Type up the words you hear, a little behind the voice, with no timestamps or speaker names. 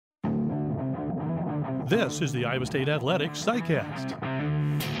This is the Iowa State Athletics SciCast.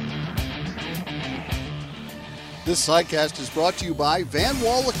 This SciCast is brought to you by Van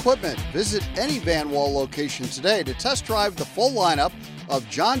Wall Equipment. Visit any Van Wall location today to test drive the full lineup of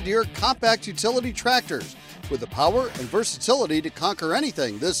John Deere compact utility tractors with the power and versatility to conquer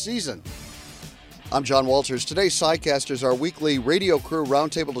anything this season. I'm John Walters. Today's SciCast is our weekly radio crew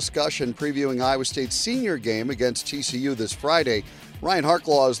roundtable discussion previewing Iowa State's senior game against TCU this Friday. Ryan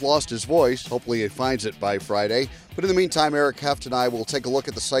Harklaw has lost his voice. Hopefully he finds it by Friday. But in the meantime, Eric Heft and I will take a look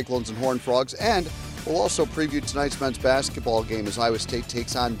at the Cyclones and Horned Frogs, and we'll also preview tonight's men's basketball game as Iowa State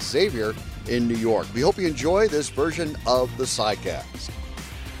takes on Xavier in New York. We hope you enjoy this version of the SciCast.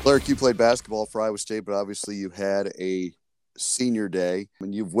 Eric, you played basketball for Iowa State, but obviously you had a senior day,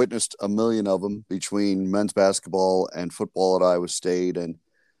 and you've witnessed a million of them between men's basketball and football at Iowa State, and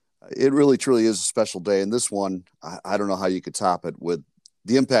it really truly is a special day. And this one, I don't know how you could top it with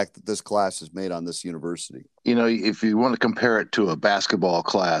the impact that this class has made on this university. You know, if you want to compare it to a basketball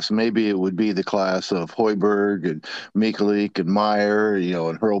class, maybe it would be the class of Hoiberg and Mikulik and Meyer, you know,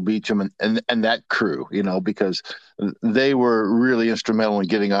 and Hurl Beecham and that crew, you know, because they were really instrumental in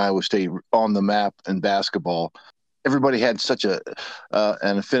getting Iowa State on the map in basketball. Everybody had such an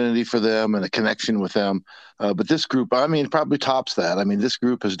affinity for them and a connection with them. But this group, I mean, probably tops that. I mean, this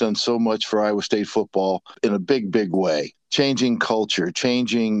group has done so much for Iowa State football in a big, big way, changing culture,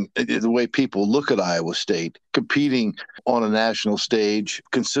 changing the way people look at Iowa State, competing on a national stage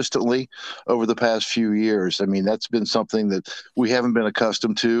consistently over the past few years. I mean, that's been something that we haven't been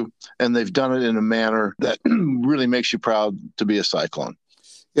accustomed to, and they've done it in a manner that really makes you proud to be a Cyclone.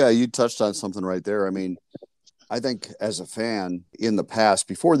 Yeah, you touched on something right there. I mean, I think as a fan in the past,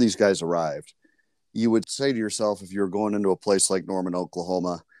 before these guys arrived, you would say to yourself, if you're going into a place like Norman,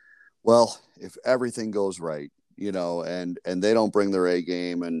 Oklahoma, well, if everything goes right, you know, and they don't bring their A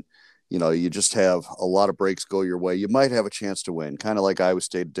game and, you know, you just have a lot of breaks go your way, you might have a chance to win, kind of like Iowa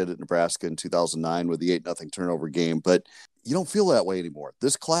State did at Nebraska in 2009 with the 8-0 turnover game. But you don't feel that way anymore.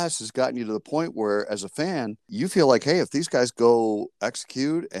 This class has gotten you to the point where, as a fan, you feel like, hey, if these guys go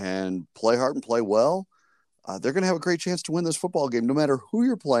execute and play hard and play well, they're going to have a great chance to win this football game, no matter who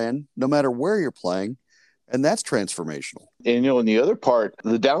you're playing, no matter where you're playing. And that's transformational. And, you know, and the other part,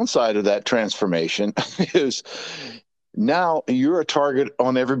 the downside of that transformation is now you're a target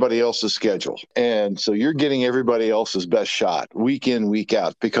on everybody else's schedule. And so you're getting everybody else's best shot week in, week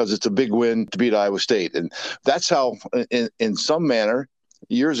out, because it's a big win to beat Iowa State. And that's how, in some manner,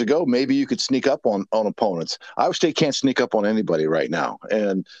 years ago, maybe you could sneak up on opponents. Iowa State can't sneak up on anybody right now,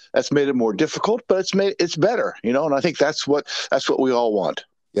 and that's made it more difficult. But it's better, you know. And I think that's what we all want.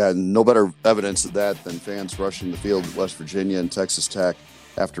 Yeah, no better evidence of that than fans rushing the field at West Virginia and Texas Tech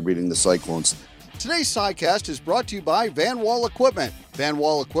after beating the Cyclones. Today's SciCast is brought to you by Van Wall Equipment. Van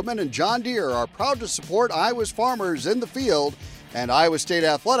Wall Equipment and John Deere are proud to support Iowa's farmers in the field and Iowa State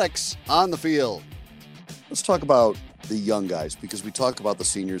athletics on the field. Let's talk about the young guys, because we talk about the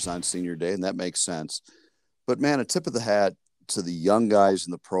seniors on senior day, and that makes sense. But man, a tip of the hat to the young guys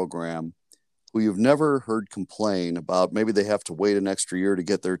in the program who you've never heard complain about maybe they have to wait an extra year to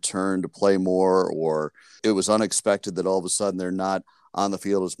get their turn to play more, or it was unexpected that all of a sudden they're not on the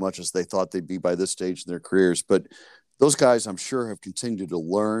field as much as they thought they'd be by this stage in their careers. But those guys, I'm sure, have continued to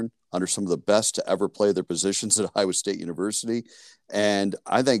learn under some of the best to ever play their positions at Iowa State University. And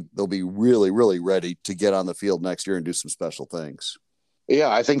I think they'll be really, really ready to get on the field next year and do some special things. Yeah,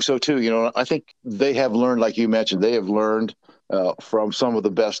 I think so too. You know, I think they have learned, like you mentioned, they have learned from some of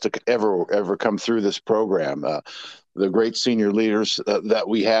the best to ever come through this program. The great senior leaders that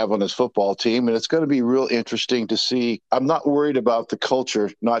we have on this football team. And it's going to be real interesting to see. I'm not worried about the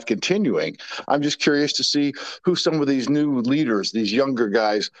culture not continuing. I'm just curious to see who some of these new leaders, these younger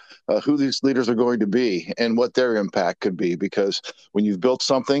guys, who these leaders are going to be and what their impact could be. Because when you've built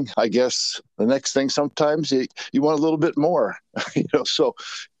something, I guess the next thing sometimes you want a little bit more, you know, so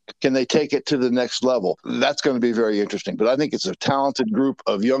can they take it to the next level? That's going to be very interesting. But I think it's a talented group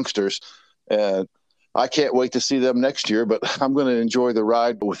of youngsters, and I can't wait to see them next year, but I'm going to enjoy the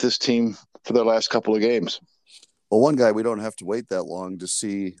ride with this team for their last couple of games. Well, one guy we don't have to wait that long to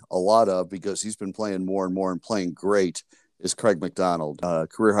see a lot of, because he's been playing more and more and playing great, is Craig McDonald.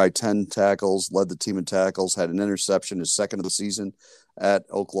 Career high 10 tackles, led the team in tackles, had an interception, his second of the season at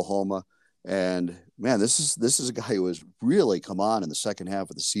Oklahoma. And man, this is a guy who has really come on in the second half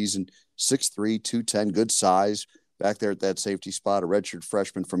of the season. 6'3", 210, good size back there at that safety spot, a redshirt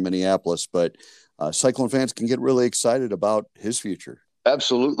freshman from Minneapolis. But Cyclone fans can get really excited about his future.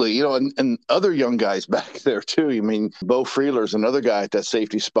 Absolutely. And other young guys back there too. I mean, Bo Freeler's another guy at that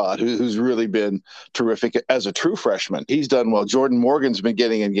safety spot who's really been terrific as a true freshman. He's done well. Jordan Morgan's been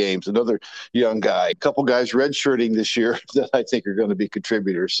getting in games, another young guy. A couple guys redshirting this year that I think are going to be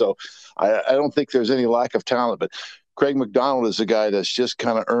contributors. So I don't think there's any lack of talent, but Craig McDonald is a guy that's just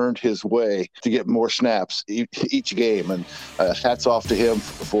kind of earned his way to get more snaps each game. And hats off to him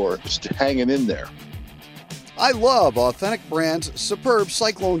for hanging in there. I love Authentic Brand's superb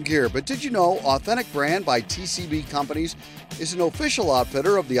Cyclone gear, but did you know Authentic Brand by TCB Companies is an official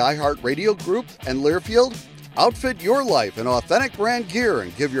outfitter of the iHeartRadio Group and Learfield? Outfit your life in Authentic Brand gear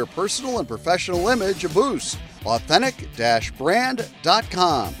and give your personal and professional image a boost.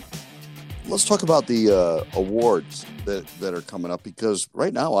 Authentic-brand.com. Let's talk about the awards that are coming up, because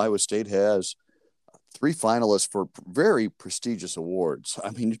right now Iowa State has 3 finalists for very prestigious awards. I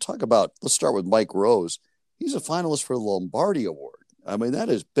mean, you talk about, let's start with Mike Rose. He's a finalist for the Lombardi Award. I mean, that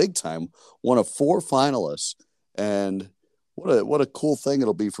is big time. One of 4 finalists. And what a cool thing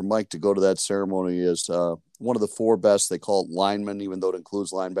it'll be for Mike to go to that ceremony as one of the 4 best, they call it linemen, even though it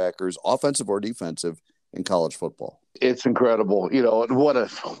includes linebackers, offensive or defensive, in college football. It's incredible. And what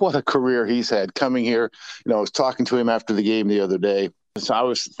a career he's had coming here. I was talking to him after the game the other day. So I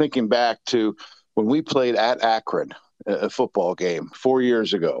was thinking back to when we played at Akron, a football game 4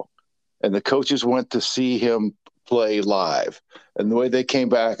 years ago. And the coaches went to see him play live. And the way they came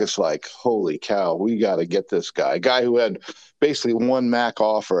back, it's like, holy cow, we got to get this guy. A guy who had basically 1 MAC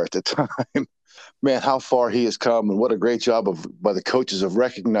offer at the time. Man, how far he has come, and what a great job by the coaches of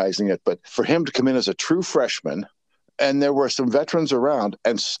recognizing it. But for him to come in as a true freshman, and there were some veterans around,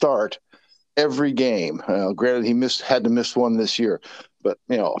 and start every game. Granted, he had to miss one this year. But,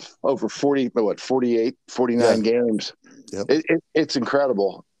 over 49 games. Yep. It's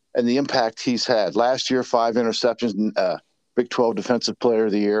incredible. And the impact he's had. Last year, 5 interceptions, Big 12 Defensive Player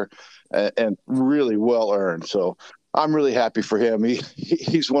of the Year, and really well earned. So I'm really happy for him.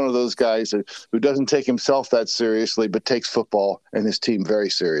 He's one of those guys who doesn't take himself that seriously, but takes football and his team very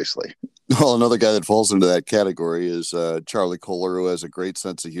seriously. Well, another guy that falls into that category is Charlie Kolar, who has a great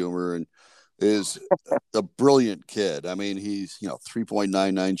sense of humor and is a brilliant kid. I mean, he's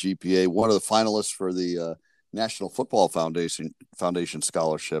 3.99 GPA, one of the finalists for the National Football Foundation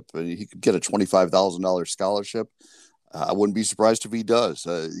scholarship, and he could get a $25,000 scholarship. I wouldn't be surprised if he does.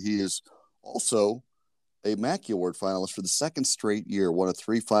 He is also a Mackey Award finalist for the 2nd straight year, one of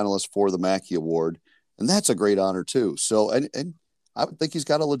 3 finalists for the Mackey Award, and that's a great honor too. So, and I would think he's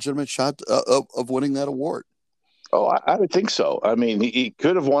got a legitimate shot of winning that award. Oh, I would think so. I mean, he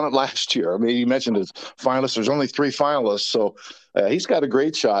could have won it last year. I mean, you mentioned his finalists. There's only 3 finalists, so he's got a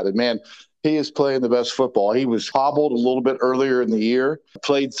great shot. And man, he is playing the best football. He was hobbled a little bit earlier in the year,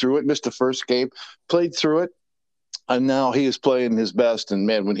 played through it, missed the first game, played through it, and now he is playing his best. And,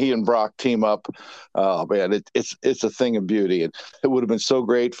 man, when he and Brock team up, man, it's a thing of beauty. And it would have been so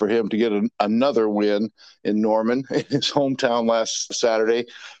great for him to get another win in Norman, in his hometown last Saturday.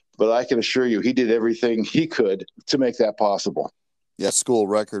 But I can assure you he did everything he could to make that possible. Yeah, school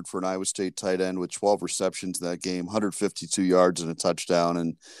record for an Iowa State tight end with 12 receptions in that game, 152 yards and a touchdown.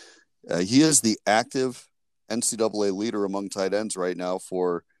 And he is the active NCAA leader among tight ends right now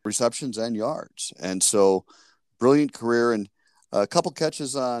for receptions and yards. And so brilliant career, and a couple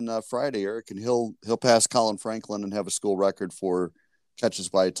catches on Friday, Eric, and he'll pass Colin Franklin and have a school record for catches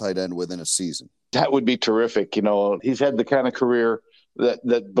by a tight end within a season. That would be terrific. He's had the kind of career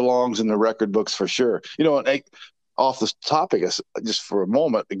that belongs in the record books for sure. Off this topic, just for a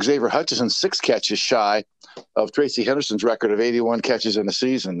moment, Xavier Hutchinson 6 catches shy of Tracy Henderson's record of 81 catches in a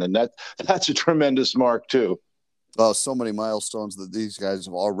season, and that's a tremendous mark too. Oh, so many milestones that these guys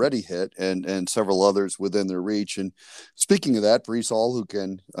have already hit, and several others within their reach. And speaking of that, Breece Hall, who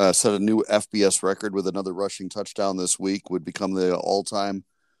can set a new FBS record with another rushing touchdown this week, would become the all-time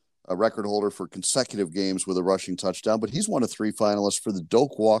record holder for consecutive games with a rushing touchdown. But he's one of 3 finalists for the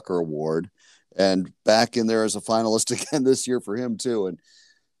Doak Walker Award, and back in there as a finalist again this year for him too. And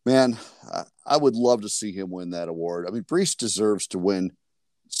man, I would love to see him win that award. I mean, Breece deserves to win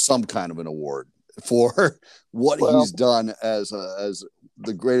some kind of an award for what he's done as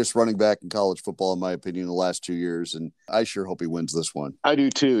the greatest running back in college football, in my opinion, in the last 2 years. And I sure hope he wins this one. I do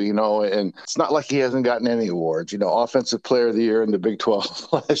too, and it's not like he hasn't gotten any awards. Offensive Player of the Year in the Big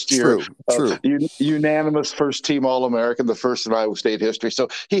 12 last year. True. Unanimous first-team All-American, the first in Iowa State history. So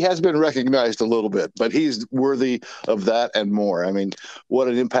he has been recognized a little bit, but he's worthy of that and more. I mean, what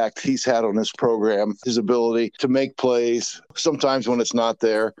an impact he's had on this program, his ability to make plays, sometimes when it's not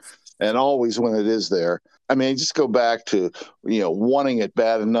there, and always when it is there. I mean, just go back to, wanting it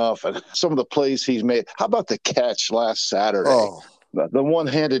bad enough and some of the plays he's made. How about the catch last Saturday? Oh. The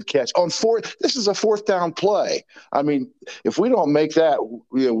one-handed catch on fourth. This is a fourth down play. I mean, if we don't make that,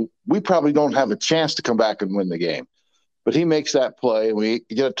 we probably don't have a chance to come back and win the game. But he makes that play, and we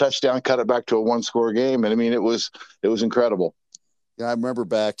get a touchdown, cut it back to a one-score game. And I mean, it was incredible. Yeah, I remember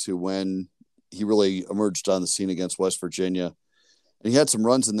back to when he really emerged on the scene against West Virginia. And he had some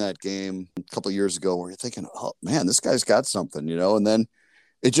runs in that game a couple of years ago where you're thinking, oh, man, this guy's got something, and then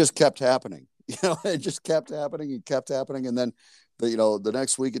it just kept happening. It just kept happening and kept happening. And then, the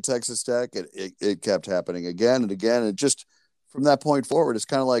next week at Texas Tech, it kept happening again and again. And just from that point forward, it's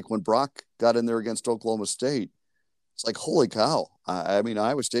kind of like when Brock got in there against Oklahoma State. It's like, holy cow. I mean,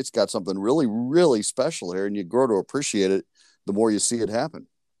 Iowa State's got something really, really special here, and you grow to appreciate it the more you see it happen.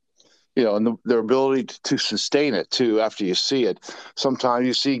 And their ability to sustain it, too, after you see it. Sometimes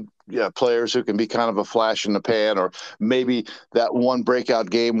you see players who can be kind of a flash in the pan, or maybe that one breakout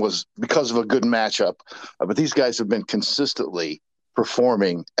game was because of a good matchup. But these guys have been consistently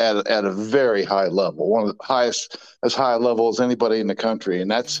performing at a very high level, one of the highest, as high a level as anybody in the country.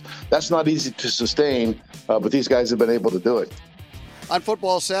 And that's not easy to sustain, but these guys have been able to do it. On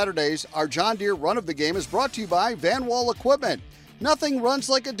Football Saturdays, our John Deere Run of the Game is brought to you by Van Wall Equipment. Nothing runs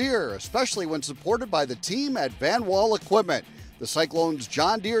like a deer, especially when supported by the team at Van Wall Equipment, the Cyclones'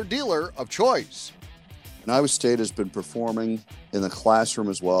 John Deere dealer of choice. And Iowa State has been performing in the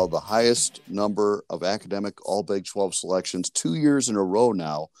classroom as well, the highest number of academic All Big 12 selections 2 years in a row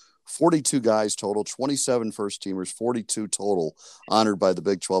now. 42 guys total, 27 first-teamers, 42 total honored by the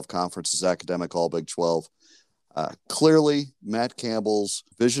Big 12 Conference's academic All Big 12. Clearly, Matt Campbell's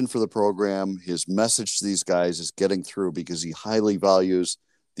vision for the program, his message to these guys is getting through because he highly values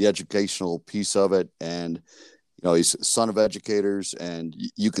the educational piece of it. And, he's a son of educators, and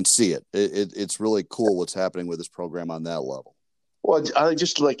you can see it. It's really cool what's happening with this program on that level. Well, I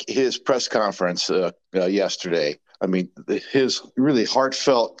just like his press conference yesterday. I mean, his really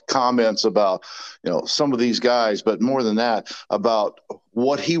heartfelt comments about, some of these guys, but more than that, about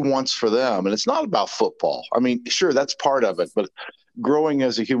what he wants for them. And it's not about football. I mean, sure, that's part of it, but growing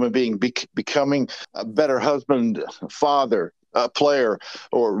as a human being, becoming a better husband, father, player,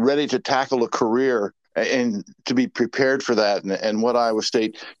 or ready to tackle a career, and to be prepared for that, and what Iowa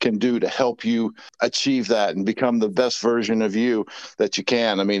State can do to help you achieve that and become the best version of you that you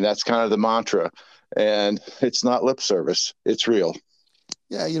can. I mean, that's kind of the mantra, and it's not lip service. It's real.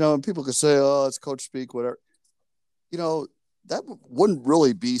 Yeah, and people could say, oh, it's coach speak, whatever. That wouldn't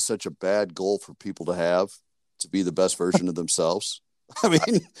really be such a bad goal for people to have, to be the best version of themselves. I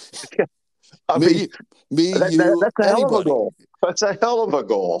mean, that's a hell of a goal. That's a hell of a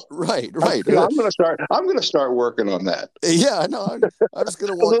goal. Right. I'm going to start working on that. Yeah, no, I'm just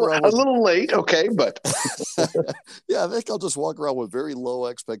going to walk around. A little late, okay, but yeah, I think I'll just walk around with very low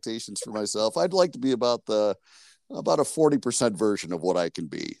expectations for myself. I'd like to be about a 40% version of what I can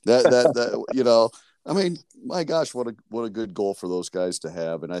be. That I mean, my gosh, what a good goal for those guys to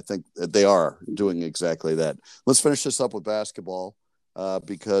have, and I think that they are doing exactly that. Let's finish this up with basketball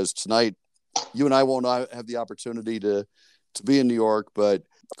because tonight you and I won't have the opportunity to be in New York, but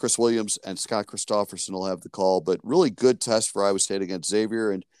Chris Williams and Scott Christopherson will have the call. But really good test for Iowa State against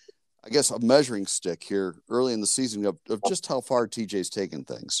Xavier, and I guess a measuring stick here early in the season of just how far TJ's taken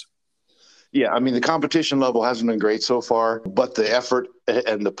things. Yeah, I mean, the competition level hasn't been great so far, but the effort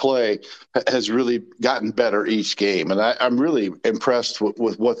and the play has really gotten better each game. And I'm really impressed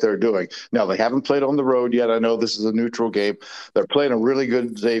with what they're doing. Now, they haven't played on the road yet. I know this is a neutral game. They're playing a really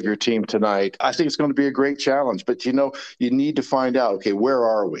good Xavier team tonight. I think it's going to be a great challenge. But, you need to find out, okay, where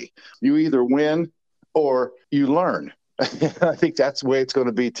are we? You either win or you learn. I think that's the way it's going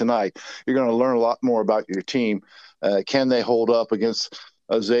to be tonight. You're going to learn a lot more about your team. Can they hold up against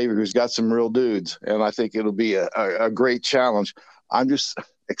Xavier, who's got some real dudes? And I think it'll be a great challenge. I'm just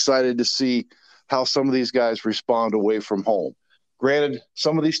excited to see how some of these guys respond away from home. Granted,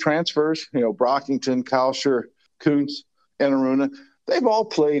 some of these transfers, Brockington, Kalsher, Kuntz, and Aruna, they've all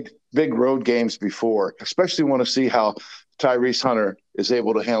played big road games before. Especially want to see how Tyrese Hunter is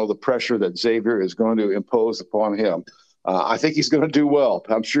able to handle the pressure that Xavier is going to impose upon him. I think he's going to do well.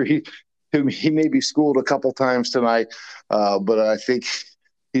 I'm sure he may be schooled a couple times tonight, but I think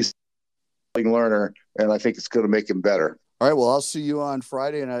he's a learner, and I think it's going to make him better. All right, well, I'll see you on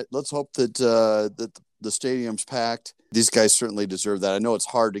Friday, and let's hope that that the stadium's packed. These guys certainly deserve that. I know it's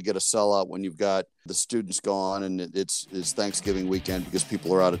hard to get a sellout when you've got the students gone, and it's Thanksgiving weekend because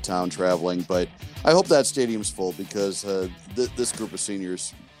people are out of town traveling, but I hope that stadium's full because this group of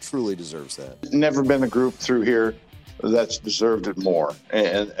seniors truly deserves that. Never been a group through here that's deserved it more,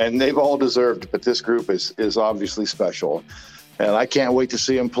 and they've all deserved it, but this group is obviously special. And I can't wait to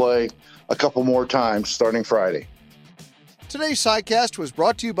see him play a couple more times starting Friday. Today's SciCast was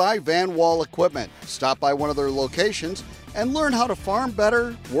brought to you by Van Wall Equipment. Stop by one of their locations and learn how to farm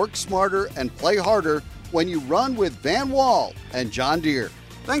better, work smarter, and play harder when you run with Van Wall and John Deere.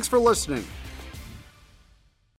 Thanks for listening.